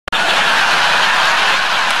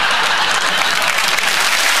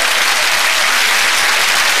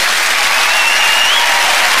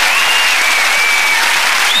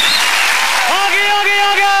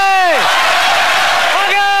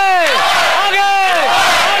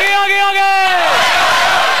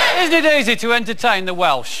it easy to entertain the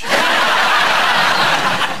Welsh?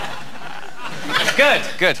 Good,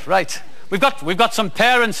 good, right. We've got some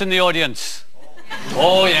parents in the audience.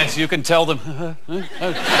 Oh yes, you can tell them. How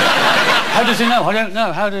does he know? I don't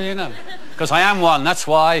know. How does he know? Because I am one, that's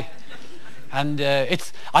why. And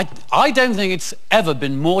I don't think it's ever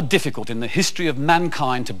been more difficult in the history of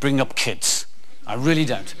mankind to bring up kids. I really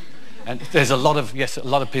don't. And there's a lot of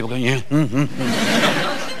people going, yeah.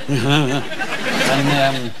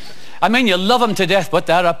 And I mean, you love them to death, but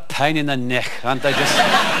they're a pain in the neck, aren't they?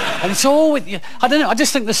 And it's all with you. I don't know. I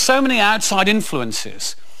just think there's so many outside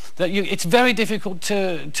influences that it's very difficult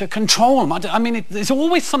to control them. I mean, there's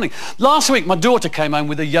always something. Last week, my daughter came home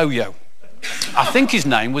with a yo-yo. I think his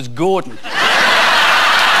name was Gordon.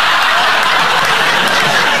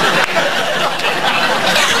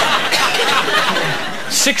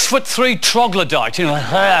 6'3" troglodyte, you know,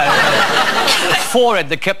 forehead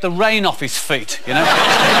that kept the rain off his feet, you know.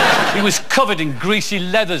 He was covered in greasy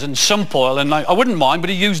leathers and sump oil, and I wouldn't mind,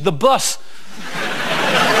 but he used the bus.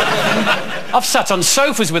 I've sat on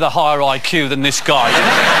sofas with a higher IQ than this guy, you know?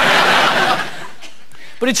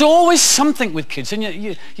 But it's always something with kids, and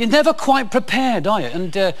you're never quite prepared, are you?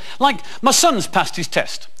 And like, my son's passed his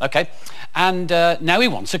test, okay? And now he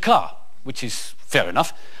wants a car, which is fair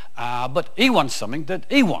enough. But he wants something that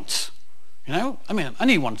he wants, you know? I mean, and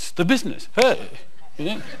he wants the business. Hey, you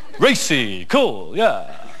know? Racy, cool,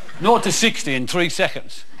 yeah. 0 to 60 in 3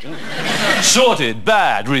 seconds. You know? Sorted,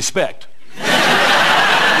 bad, respect.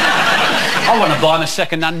 I want to buy him a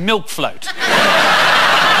second-hand milk float.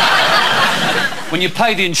 When you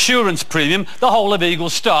pay the insurance premium, the whole of Eagle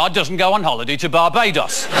Star doesn't go on holiday to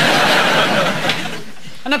Barbados.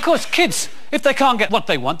 And of course, kids, if they can't get what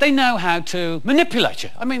they want, they know how to manipulate you.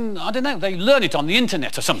 I mean, I don't know, they learn it on the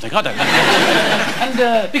internet or something, I don't know.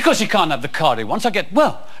 And because he can't have the car he wants, I get,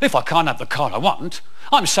 well, if I can't have the car I want,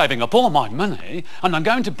 I'm saving up all my money and I'm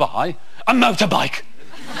going to buy a motorbike.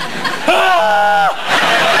 You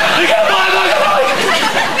can buy a motorbike!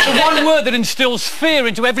 The one word that instills fear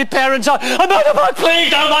into every parent's eye. A motorbike, please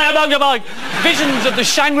don't buy a motorbike! Visions of the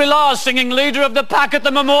Shangri-Las singing Leader of the Pack at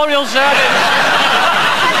the memorial service.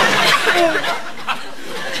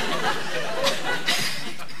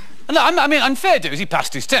 I mean, unfair dues, he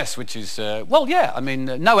passed his test, which is, well, yeah, I mean,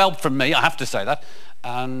 no help from me, I have to say that.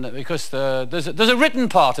 And because there's a written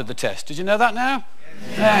part of the test. Did you know that now?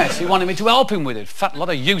 Yes, he wanted me to help him with it. Fat lot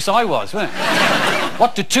of use I was, wasn't it?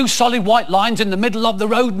 What do 2 solid white lines in the middle of the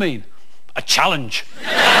road mean? A challenge.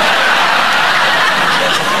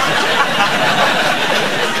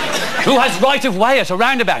 Who has right of way at a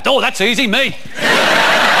roundabout? Oh, that's easy, me.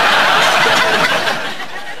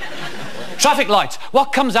 Traffic lights.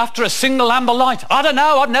 What comes after a single amber light? I don't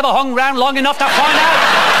know. I've never hung round long enough to find out.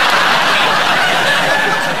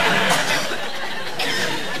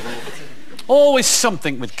 Always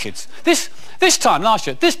something with kids. This time last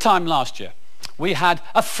year, we had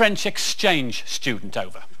a French exchange student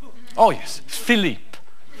over. Oh yes, Philippe.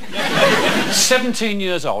 17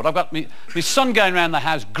 years old. I've got my son going around the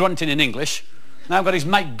house grunting in English. Now I've got his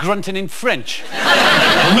mate grunting in French.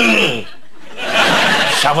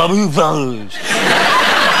 Ça va vous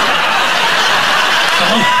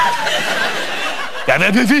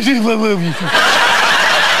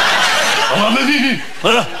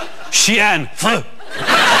Chien, feu.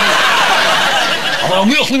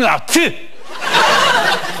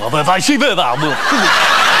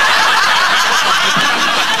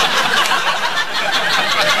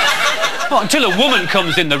 Well, until a woman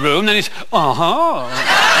comes in the room, then it's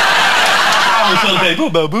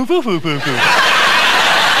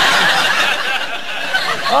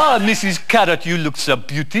Ah, Mrs. Carrott, you look so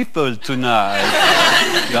beautiful tonight.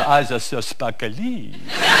 Your eyes are so sparkly.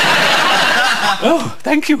 Oh,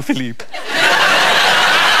 thank you, Philippe.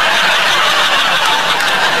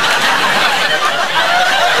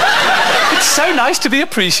 It's so nice to be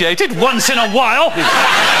appreciated once in a while.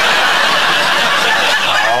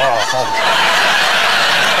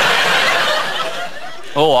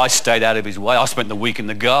 Oh, I stayed out of his way. I spent the week in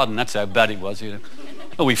the garden. That's how bad it was, you know.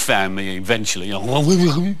 Oh, he found me eventually, you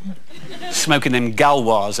know. Smoking them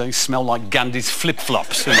galwars, they smell like Gandhi's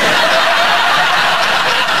flip-flops.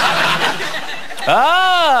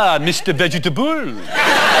 Ah, Mr. Vegetable.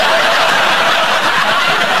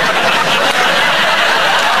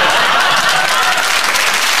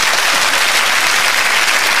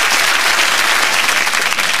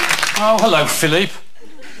 Oh, hello, Philippe.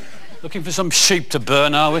 Looking for some sheep to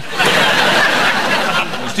burn, are we?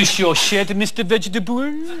 Is this your shed, Mr. Vegetable?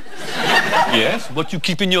 Yes. What you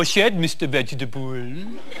keep in your shed, Mr. Vegetable?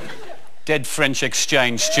 Dead French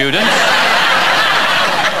exchange student.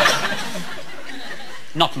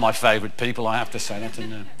 Not my favourite people, I have to say that.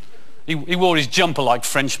 And, he wore his jumper like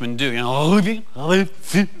Frenchmen do, you know. Just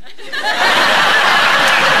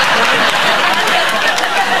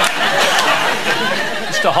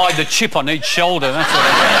to hide the chip on each shoulder, that's what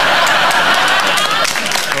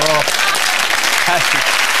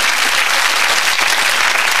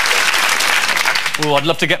Oh, I'd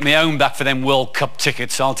love to get my own back for them World Cup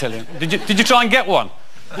tickets, I'll tell you. Did you try and get one?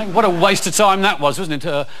 What a waste of time that was, wasn't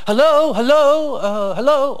it? Hello, hello,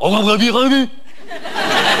 hello.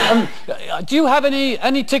 Do you have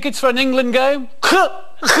any tickets for an England game?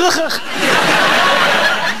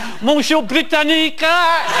 Monsieur Britannique,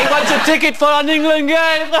 he wants a ticket for an England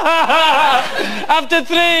game. After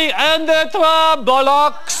 3 and 3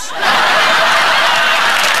 bollocks.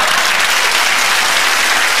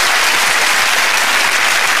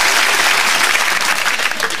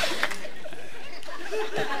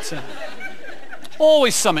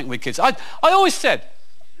 Always something with kids. I always said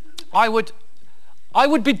I would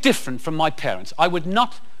be different from my parents. I would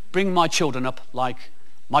not bring my children up like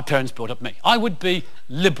my parents brought up me. I would be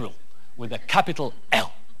liberal with a capital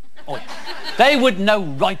L. Oh, yeah. They would know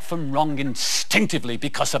right from wrong instinctively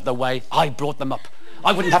because of the way I brought them up.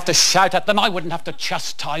 I wouldn't have to shout at them. I wouldn't have to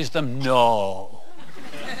chastise them. No.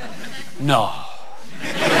 No.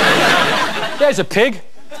 There's a pig.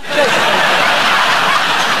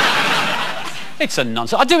 It's a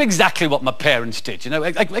nonsense. I do exactly what my parents did, you know,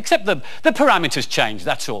 except the parameters change,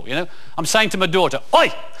 that's all, you know. I'm saying to my daughter,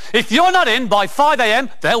 oi, if you're not in by 5 a.m,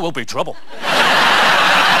 there will be trouble.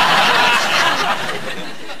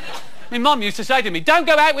 My mum used to say to me, don't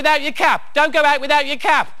go out without your cap, don't go out without your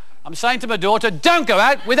cap. I'm saying to my daughter, don't go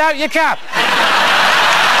out without your cap.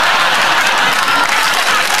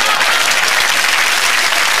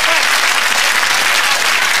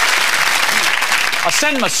 I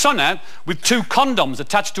send my son out with 2 condoms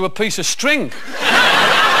attached to a piece of string.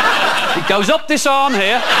 It goes up this arm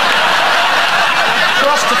here,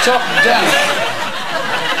 across the top, down.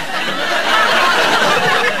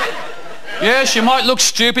 Yes, you might look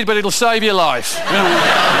stupid, but it'll save your life. You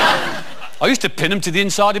know. I used to pin him to the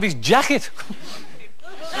inside of his jacket.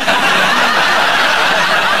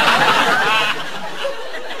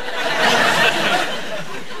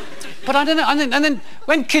 But I don't know, and then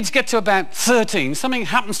when kids get to about 13, something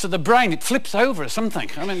happens to the brain, it flips over or something.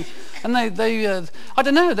 I mean, and they I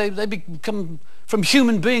don't know, they become from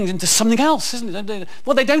human beings into something else, isn't it?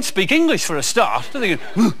 Well, they don't speak English for a start, do they?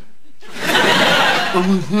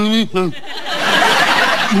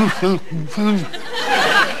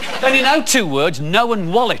 Then you know 2 words, no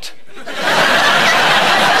and wallet.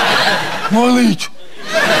 Wallet.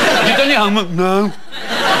 You done your homework? No.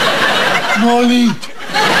 Wallet.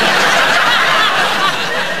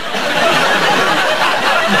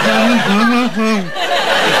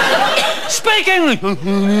 Speak English! I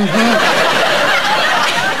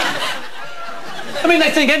mean,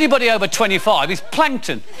 they think anybody over 25 is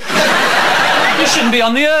plankton. You shouldn't be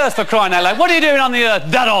on the earth, for crying out loud. What are you doing on the earth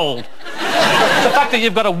that old? The fact that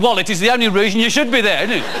you've got a wallet is the only reason you should be there,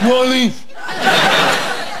 isn't it? Wallet.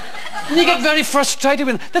 And you get very frustrated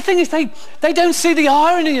with them. The thing is, they don't see the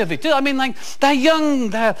irony of it. I mean, like, they're young,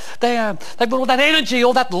 they've got all that energy,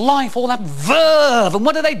 all that life, all that verve. And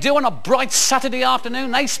what do they do on a bright Saturday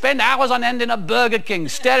afternoon? They spend hours on end in a Burger King,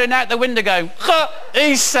 staring out the window going,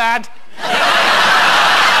 he's sad.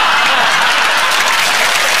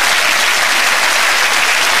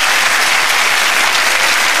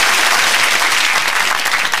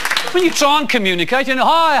 When you try and communicate, you know,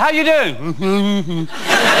 hi, how you doing?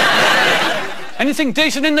 Anything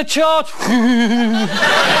decent in the chart?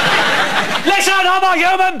 Listen, I'm a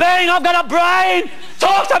human being, I've got a brain!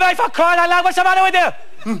 Talk to me, for crying out loud, what's the matter with you?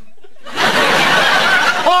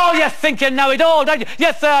 Oh, you think you know it all, don't you?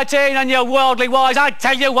 You're 13 and you're worldly wise. I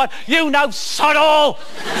tell you what, you know sod all.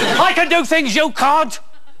 I can do things you can't.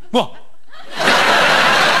 What?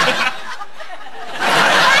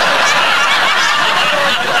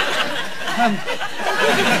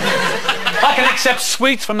 I can accept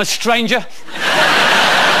sweets from a stranger.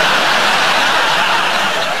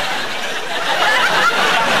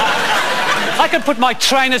 I can put my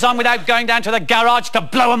trainers on without going down to the garage to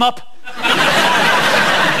blow them up.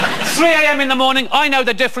 3 a.m. in the morning, I know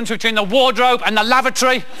the difference between the wardrobe and the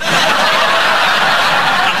lavatory.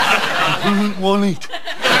 Wallet.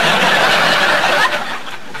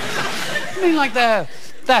 I mean, like they're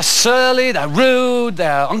surly, they're rude,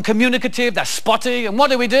 they're uncommunicative, they're spotty, and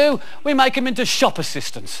what do? We make them into shop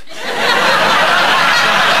assistants.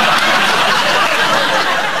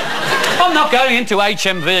 I'm not going into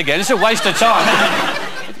HMV again, it's a waste of time.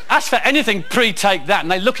 Ask for anything pre-take that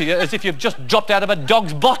and they look at you as if you've just dropped out of a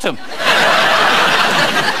dog's bottom.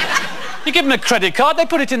 You give them a credit card, they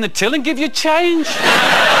put it in the till and give you change.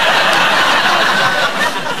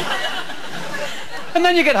 And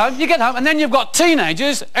then you get home, and then you've got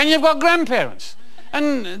teenagers and you've got grandparents.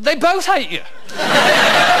 And they both hate you.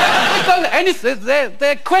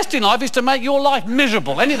 Their quest in life is to make your life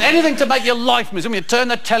miserable. Anything to make your life miserable. You turn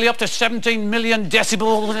the telly up to 17 million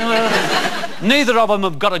decibels. Neither of them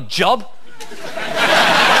have got a job.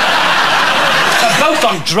 They're both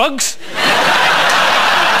on drugs.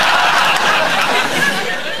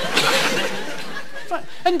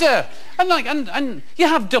 And you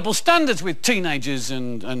have double standards with teenagers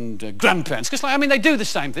and grandparents. Because, I mean, they do the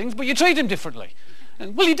same things, but you treat them differently.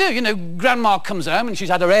 And, well, you do. You know, Grandma comes home and she's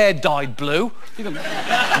had her hair dyed blue. You go,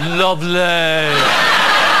 lovely.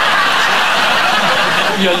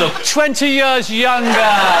 You look 20 years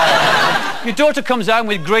younger. Your daughter comes home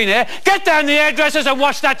with green hair. Get down the hairdressers and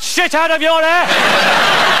wash that shit out of your hair.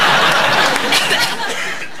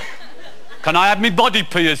 Can I have me body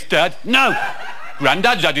pierced, Dad? No.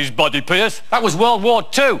 Grandad's had his body pierced. That was World War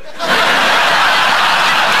II.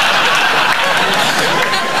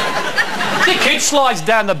 Your kid slides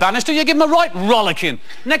down the banister, you give him a right rollicking.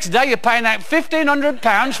 Next day you're paying out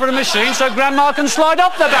 £1,500 for a machine so Grandma can slide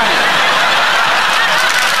up the banister.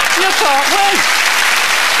 You can't win.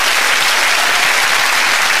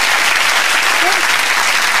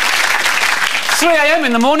 3 a.m.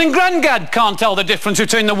 in the morning, Grandad can't tell the difference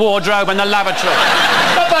between the wardrobe and the lavatory.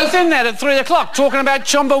 They're both in there at 3 o'clock talking about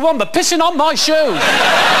Chumbawamba, pissing on my shoes.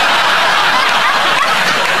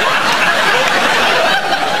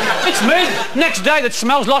 It's me, next day, that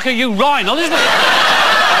smells like a urinal, isn't it?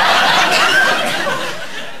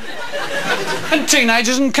 And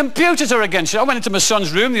teenagers and computers are against you. I went into my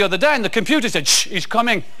son's room the other day and the computer said, shh, he's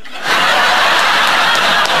coming.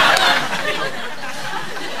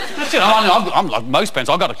 You know, I'm like most parents.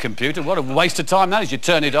 I've got a computer. What a waste of time that is. You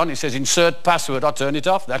turn it on, it says insert password. I turn it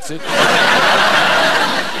off. That's it.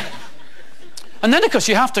 And then, of course,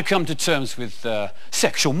 you have to come to terms with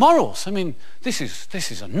sexual morals. I mean, this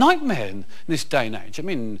is a nightmare in this day and age. I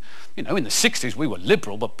mean, you know, in the 60s we were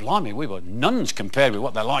liberal, but blimey, we were nuns compared with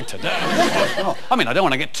what they're like today. I mean, I don't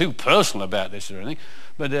want to get too personal about this or anything,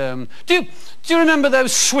 but do you remember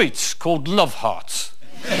those sweets called love hearts?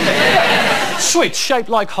 Sweets shaped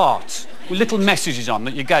like hearts with little messages on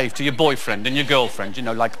that you gave to your boyfriend and your girlfriend, you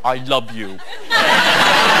know, like, I love you.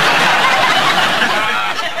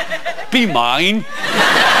 Be mine.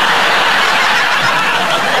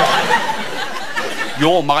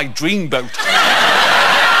 You're my dreamboat.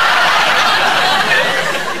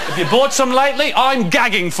 Have you bought some lately? I'm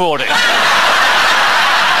gagging for it.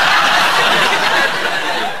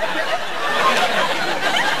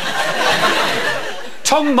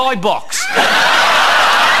 Tongue my box.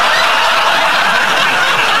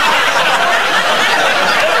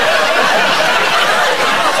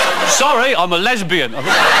 Sorry, I'm a lesbian.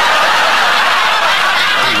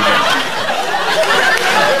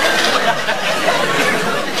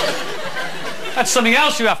 That's something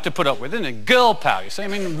else you have to put up with, isn't it? Girl power, you see. I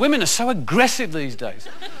mean, women are so aggressive these days.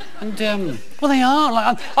 And, well, they are.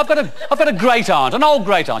 Like, I've got a great aunt, an old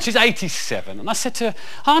great aunt. She's 87. And I said to her,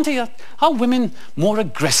 Auntie, are women more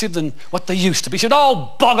aggressive than what they used to be? She said,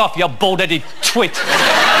 oh, bog off, you bald-headed twit.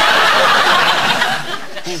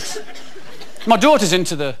 My daughter's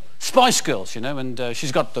into the Spice Girls, you know, and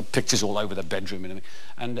she's got the pictures all over the bedroom and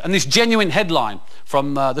everything. And this genuine headline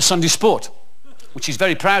from the Sunday Sport, which she's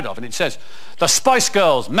very proud of, and it says, "The Spice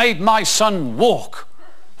Girls made my son walk."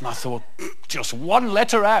 And I thought, just one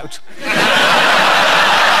letter out.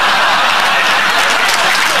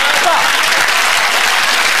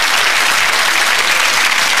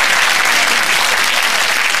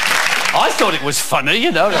 I thought it was funny,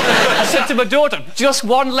 you know. I said to my daughter, just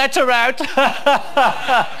one letter out.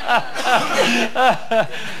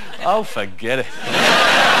 Oh, forget it.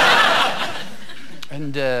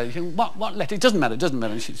 And you think, what letter? It doesn't matter, it doesn't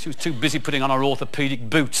matter. She was too busy putting on her orthopaedic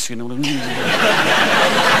boots, you know.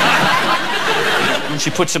 When she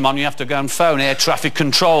puts them on, you have to go and phone air traffic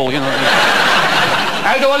control, you know.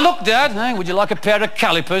 How do I look, Dad? Hey, would you like a pair of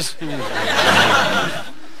calipers?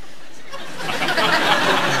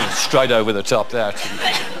 Straight over the top there.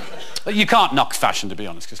 You can't knock fashion, to be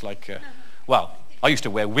honest, because, like, well, I used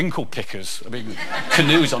to wear winkle pickers, I mean,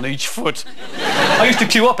 canoes on each foot. I used to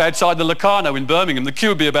queue up outside the Locarno in Birmingham. The queue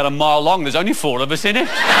would be about a mile long. There's only 4 of us in it.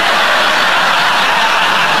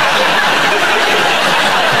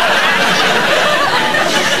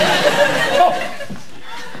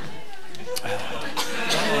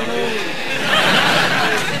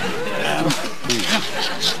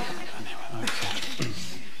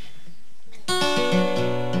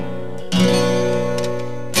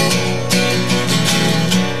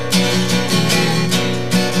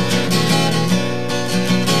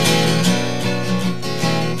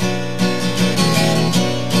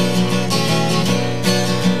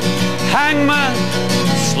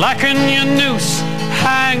 slacken your noose.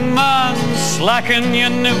 Hangman, slacken your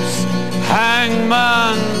noose.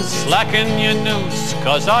 Hangman, slacken your noose.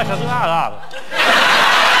 'Cause I...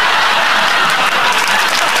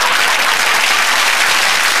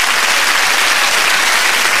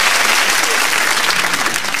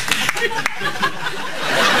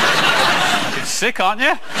 You're sick, aren't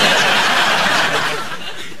you?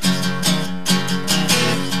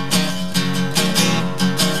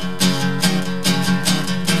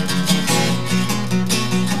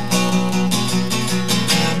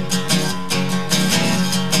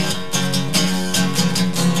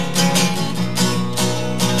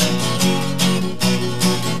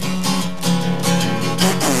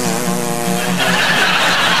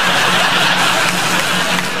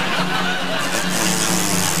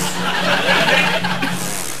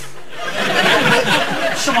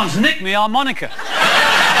 Someone's nicked me harmonica.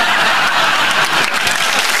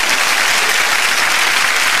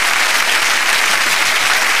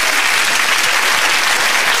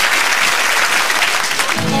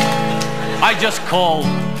 I just called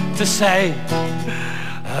to say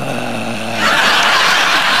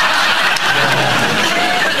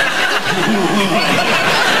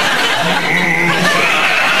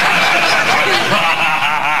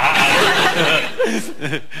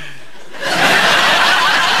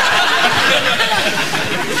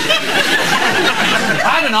I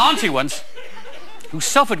had an auntie once who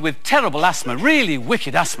suffered with terrible asthma, really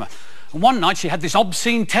wicked asthma. And one night she had this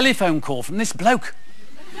obscene telephone call from this bloke.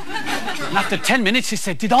 And after 10 minutes she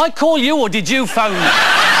said, "Did I call you or did you phone me?"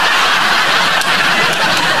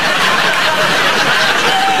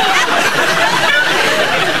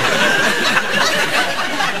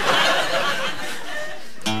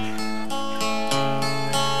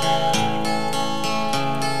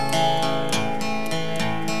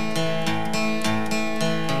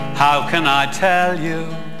 How can I tell you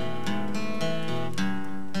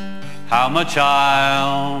how much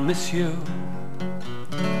I'll miss you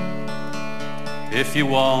if you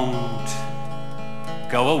won't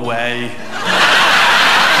go away?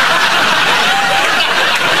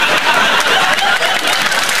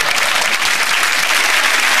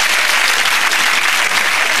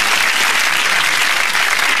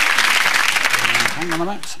 Hang on a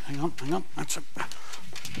minute, hang on, that's it.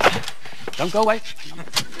 Don't go away. Hang on.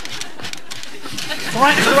 It's all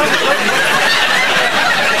right, it's all right.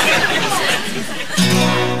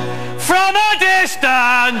 From a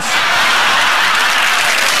distance.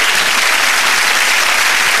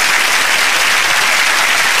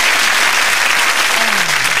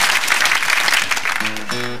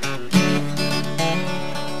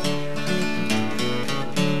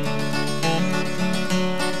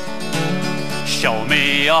 Show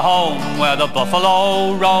me a home where the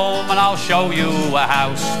buffalo roam, and I'll show you a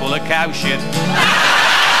house full of cow shit.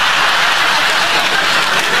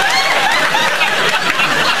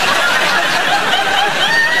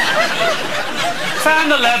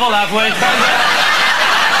 Found the level, have we?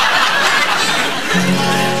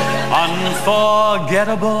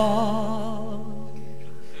 Unforgettable.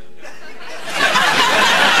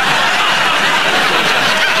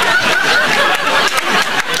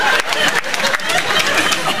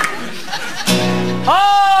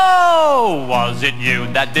 Oh, was it you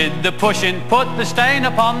that did the pushing, put the stain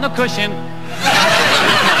upon the cushion?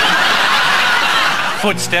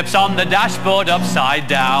 Footsteps on the dashboard upside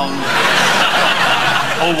down.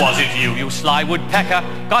 Or was it you, you sly woodpecker,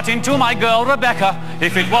 got into my girl Rebecca?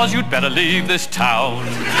 If it was, you'd better leave this town.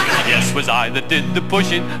 Yes, was I that did the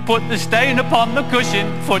pushing, put the stain upon the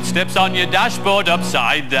cushion, footsteps on your dashboard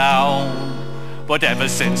upside down. But ever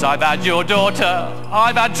since I've had your daughter,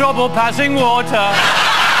 I've had trouble passing water.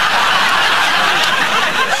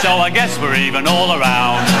 So I guess we're even all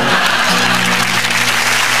around.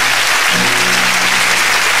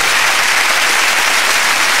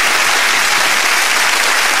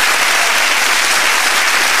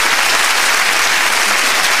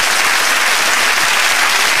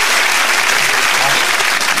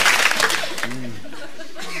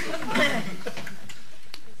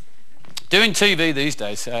 Doing TV these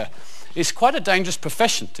days is quite a dangerous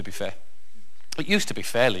profession, to be fair. It used to be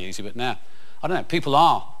fairly easy, but now, I don't know, people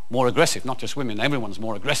are more aggressive, not just women. Everyone's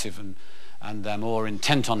more aggressive and they're more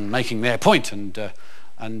intent on making their point, and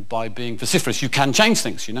by being vociferous you can change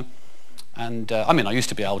things, you know. And I mean, I used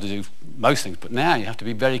to be able to do most things, but now you have to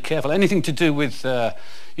be very careful. Anything to do with,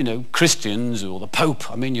 you know, Christians or the Pope,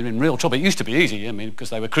 I mean, you're in real trouble. It used to be easy, I mean, because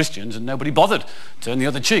they were Christians and nobody bothered. Turn the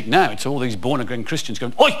other cheek. Now it's all these born-again Christians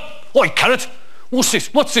going, "Oi, oi, Carrott, what's this?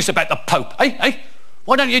 What's this about the Pope, eh, eh?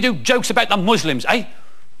 Why don't you do jokes about the Muslims, eh?"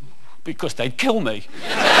 Because they'd kill me.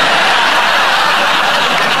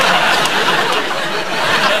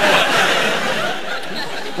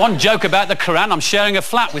 One joke about the Carrott, I'm sharing a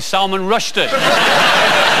flat with Salman Rushdie.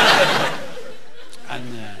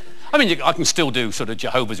 And, I mean, I can still do sort of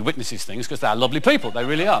Jehovah's Witnesses things because they're lovely people, they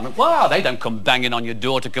really are. I mean, wow, they don't come banging on your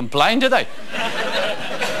door to complain, do they?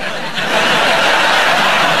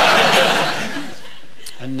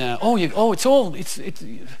 And, I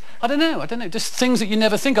don't know, just things that you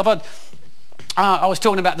never think of. I was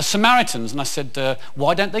talking about the Samaritans, and I said,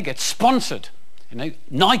 why don't they get sponsored? You know,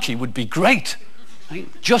 Nike would be great.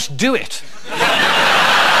 Just do it.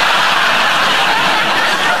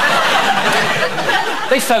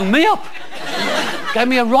 They phoned me up. Gave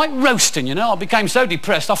me a right roasting, you know. I became so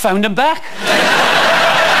depressed, I phoned them back.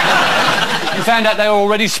 And found out they were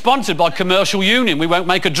already sponsored by Commercial Union. We won't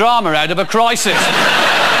make a drama out of a crisis.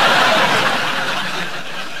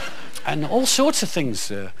 And all sorts of things,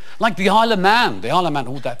 like the Isle of Man. The Isle of Man,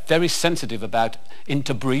 all that very sensitive about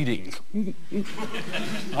interbreeding.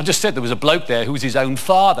 I just said there was a bloke there who was his own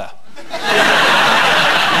father.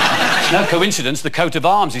 No coincidence, the coat of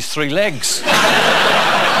arms is 3 legs.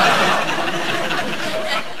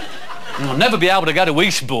 I'll never be able to go to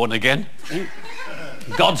Eastbourne again.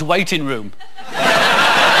 God's waiting room.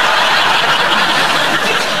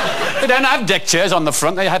 They don't have deck chairs on the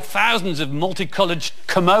front, they have thousands of multicoloured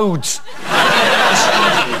commodes.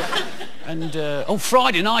 And,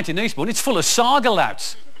 Friday night in Eastbourne, it's full of saga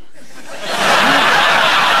louts.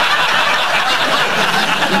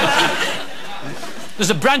 There's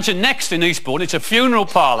a branch of Next in Eastbourne, it's a funeral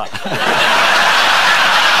parlour.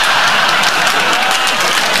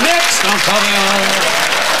 Next on Carrott.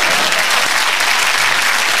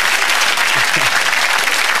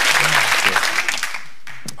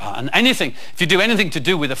 And anything, if you do anything to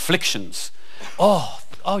do with afflictions,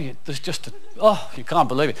 there's just you can't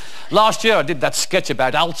believe it. Last year I did that sketch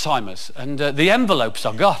about Alzheimer's, and the envelopes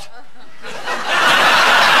I got.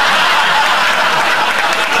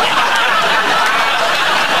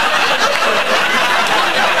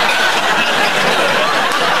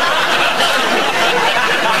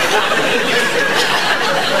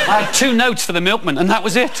 I had 2 notes for the milkman, and that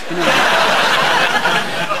was it. You know.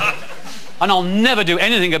 And I'll never do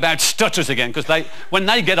anything about stutters again, because when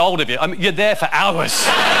they get hold of you, you're there for hours.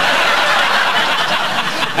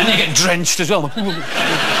 And you get drenched as well.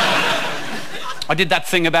 I did that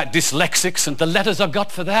thing about dyslexics, and the letters I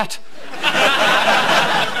got for that.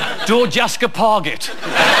 Door Jasper Pargit.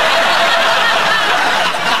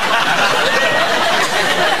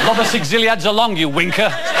 Love 6 zilliards along, you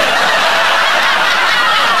winker.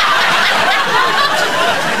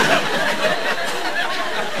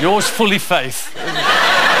 Yours fully, Faith.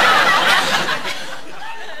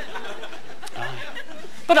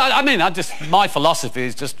 But my philosophy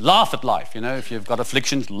is just laugh at life, you know. If you've got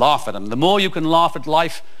afflictions, laugh at them. The more you can laugh at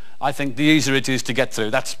life, I think the easier it is to get through.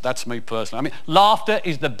 That's me personally. I mean, laughter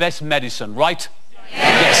is the best medicine, right?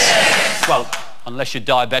 Yes. Well, unless you're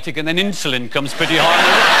diabetic, and then insulin comes pretty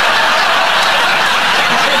high.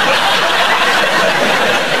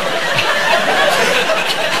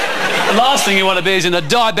 The last thing you want to be is in a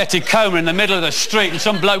diabetic coma in the middle of the street and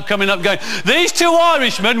some bloke coming up going, "These 2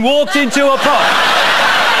 Irishmen walked into a pub."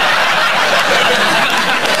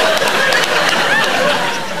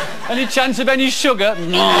 Any chance of any sugar?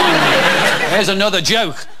 No. There's another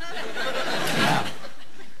joke.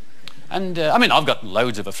 And, I've got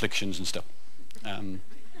loads of afflictions and stuff. I'm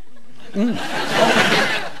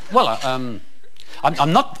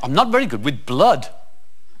not very good with blood.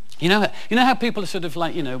 You know how people are sort of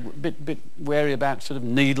like, a bit wary about sort of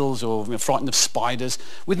needles or frightened of spiders?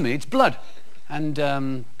 With me, it's blood, and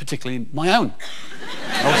particularly my own.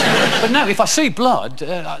 But no, if I see blood,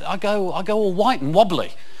 I go all white and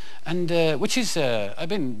wobbly, and which is,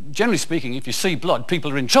 generally speaking, if you see blood,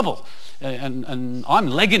 people are in trouble, and I'm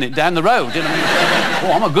legging it down the road. You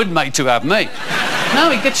know, I'm a good mate to have me.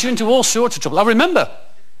 No, it gets you into all sorts of trouble. I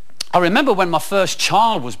remember when my first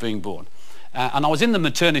child was being born. And I was in the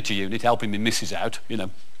maternity unit helping my missus out, you know.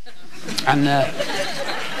 And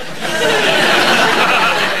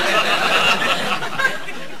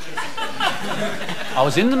I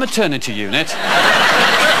was in the maternity unit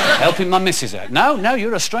helping my missus out. No,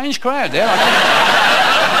 you're a strange crowd there.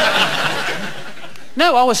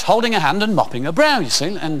 No, I was holding a hand and mopping her brow, you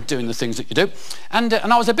see, and doing the things that you do. And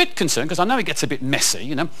I was a bit concerned, because I know it gets a bit messy,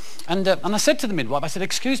 you know. And I said to the midwife, I said,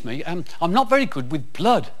 "Excuse me, I'm not very good with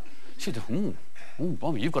blood." She said,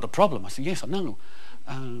 Bobby, you've got a problem. I said, "Yes, I know.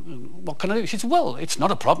 What can I do?" She said, "Well, it's not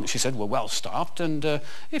a problem." She said, "We're well staffed, and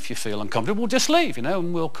if you feel uncomfortable, just leave, you know,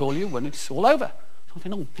 and we'll call you when it's all over." So I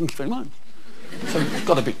said, "Oh, thank you very much." So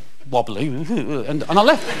got a bit wobbly, and I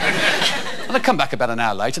left. And I come back about an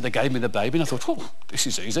hour later, they gave me the baby, and I thought, oh, this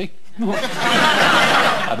is easy.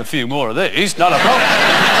 Had a few more of these, not a problem.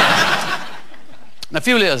 And a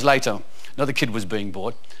few years later, another kid was being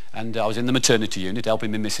born, and I was in the maternity unit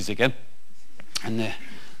helping my missus again. And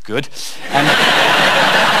good.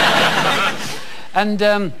 And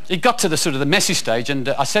it got to the sort of the messy stage, and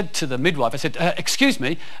I said to the midwife, I said, excuse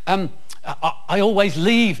me, I always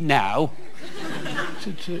leave now. I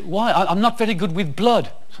said, why? I'm not very good with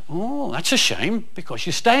blood. Oh, that's a shame, because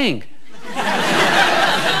you're staying.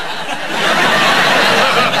 I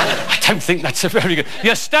don't think that's a very good...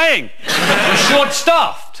 You're staying. You're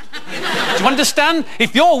short-staffed. Do you understand?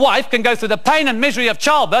 If your wife can go through the pain and misery of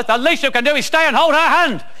childbirth, the least you can do is stay and hold her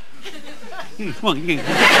hand.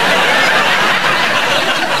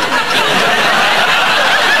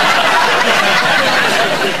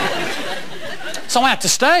 So I had to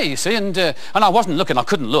stay, you see, and I wasn't looking. I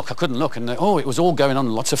couldn't look, and it was all going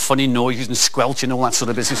on, lots of funny noises and squelching, all that sort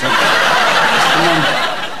of business.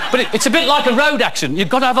 But it's a bit like a road accident. You've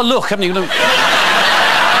got to have a look, haven't you? And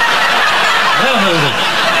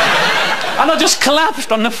I just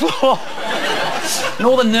collapsed on the floor. And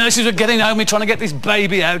all the nurses were getting over me, trying to get this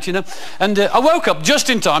baby out, you know. And I woke up just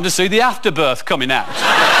in time to see the afterbirth coming out.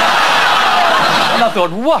 And I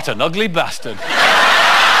thought, what an ugly bastard.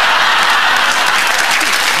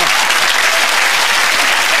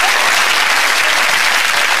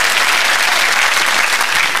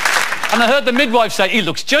 And I heard the midwife say, he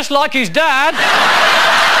looks just like his dad.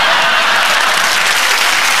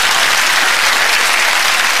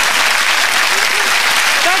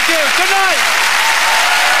 Thank you. Good night.